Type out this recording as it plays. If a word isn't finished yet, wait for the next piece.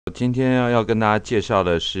今天要跟大家介绍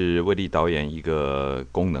的是威力导演一个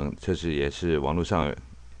功能，这是也是网络上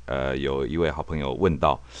有一位好朋友问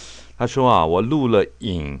到，他说啊，我录了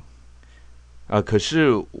影可是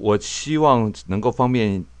我希望能够方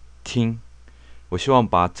便听，我希望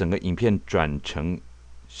把整个影片转成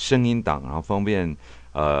声音档，然后方便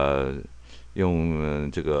用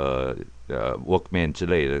这个Walkman 之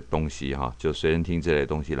类的东西哈，就随身听之类的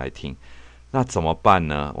东西来听。那怎么办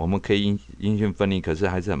呢？我们可以音讯分离，可是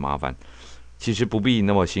还是很麻烦。其实不必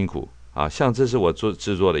那么辛苦啊。像这是我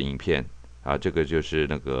制作的影片啊，这个就是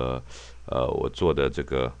那个我做的这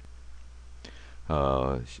个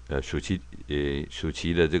暑期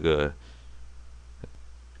的这个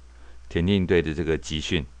田径队的这个集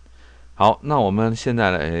训。好，那我们现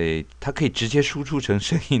在呢，它可以直接输出成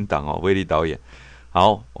声音档哦，威力导演。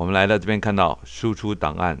好，我们来到这边看到输出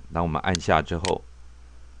档案，当我们按下之后。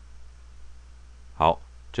好，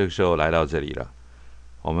这个时候来到这里了，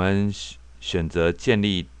我们选择建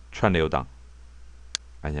立串流档，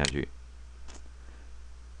按下去。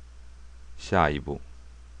下一步，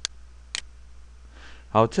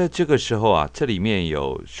好，在这个时候啊，这里面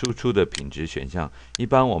有输出的品质选项，一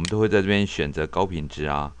般我们都会在这边选择高品质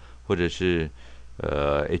啊，或者是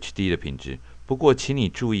HD 的品质。不过，请你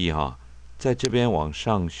注意哈，在这边往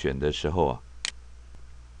上选的时候啊。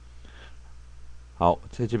好，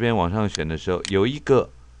在这边往上选的时候，有一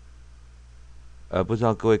个，不知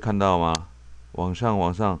道各位看到吗？往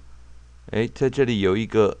上，在这里有一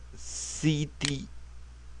个 CD，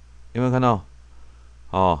 有没有看到？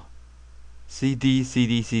哦 ，CD，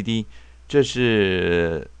 这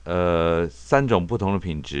是3种不同的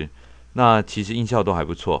品质。那其实音效都还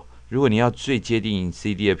不错。如果你要最接近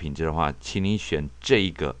CD 的品质的话，请你选这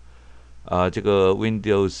一个。这个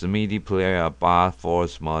Windows Media Player 8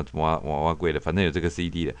 什么哇贵的，反正有这个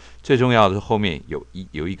CD 的。最重要的是后面有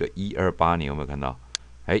一个128，你有没有看到？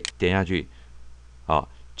点下去，好，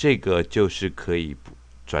这个就是可以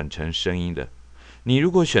转成声音的。你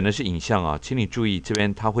如果选的是影像啊，请你注意这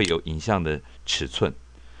边它会有影像的尺寸，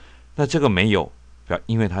那这个没有，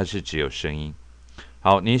因为它是只有声音。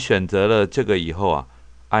好，你选择了这个以后啊，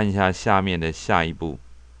按一下下面的下一步。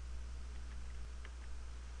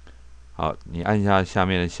好，你按下下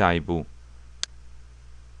面的下一步。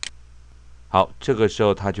好，这个时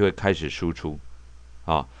候它就会开始输出。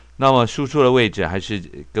好，那么输出的位置还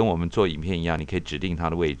是跟我们做影片一样，你可以指定它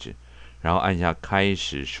的位置，然后按下开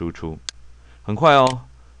始输出。很快哦，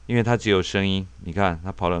因为它只有声音。你看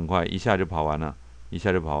它跑得很快，一下就跑完了。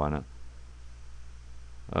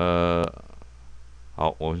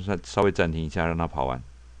好，我们稍微暂停一下，让它跑完。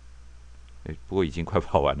不过已经快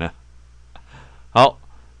跑完了。好。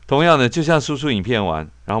同样的，就像输出影片完，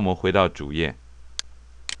然后我们回到主页。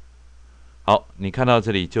好，你看到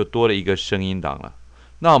这里就多了一个声音档了。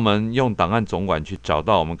那我们用档案总管去找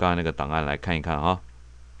到我们刚才那个档案来看一看啊。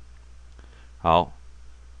好，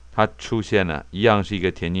它出现了，一样是一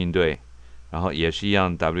个田径队，然后也是一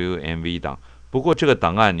样 WMV 档。不过这个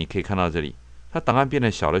档案你可以看到这里，它档案变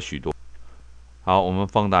得小了许多。好，我们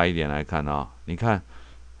放大一点来看啊，你看，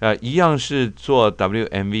一样是做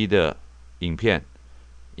WMV 的影片。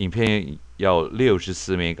影片要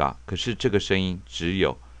64 mega， 可是这个声音只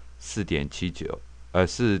有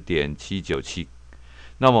4.797。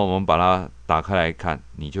那么我们把它打开来看，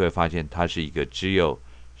你就会发现它是一个只有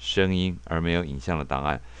声音而没有影像的档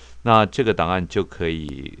案。那这个档案就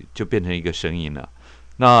变成一个声音了。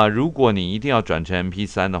那如果你一定要转成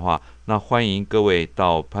MP3 的话，那欢迎各位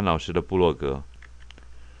到潘老师的部落格。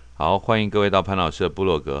好，欢迎各位到潘老师的部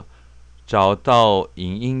落格，找到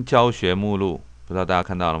影音教学目录。不知道大家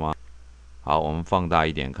看到了吗？好，我们放大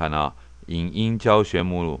一点看啊，影音教学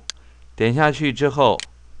目录，点下去之后，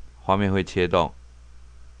画面会切动。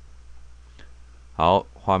好，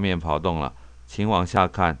画面跑动了，请往下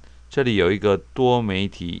看，这里有一个多媒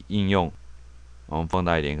体应用，我们放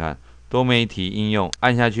大一点看，多媒体应用，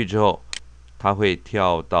按下去之后，它会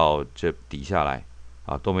跳到这底下来。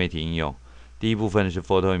啊，多媒体应用，第一部分是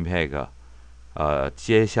Photo Impact，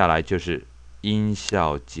接下来就是音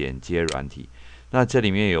效剪接软体。那这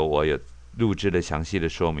里面我有录制的详细的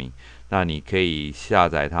说明，那你可以下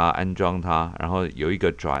载它，安装它，然后有一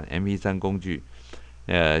个转 MP3 工具，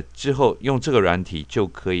之后用这个软体就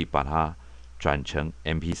可以把它转成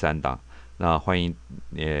MP3 档。那欢迎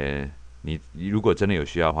你如果真的有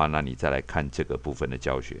需要的话，那你再来看这个部分的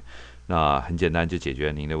教学。那很简单，就解决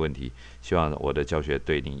了您的问题。希望我的教学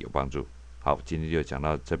对您有帮助。好，今天就讲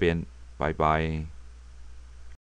到这边，拜拜。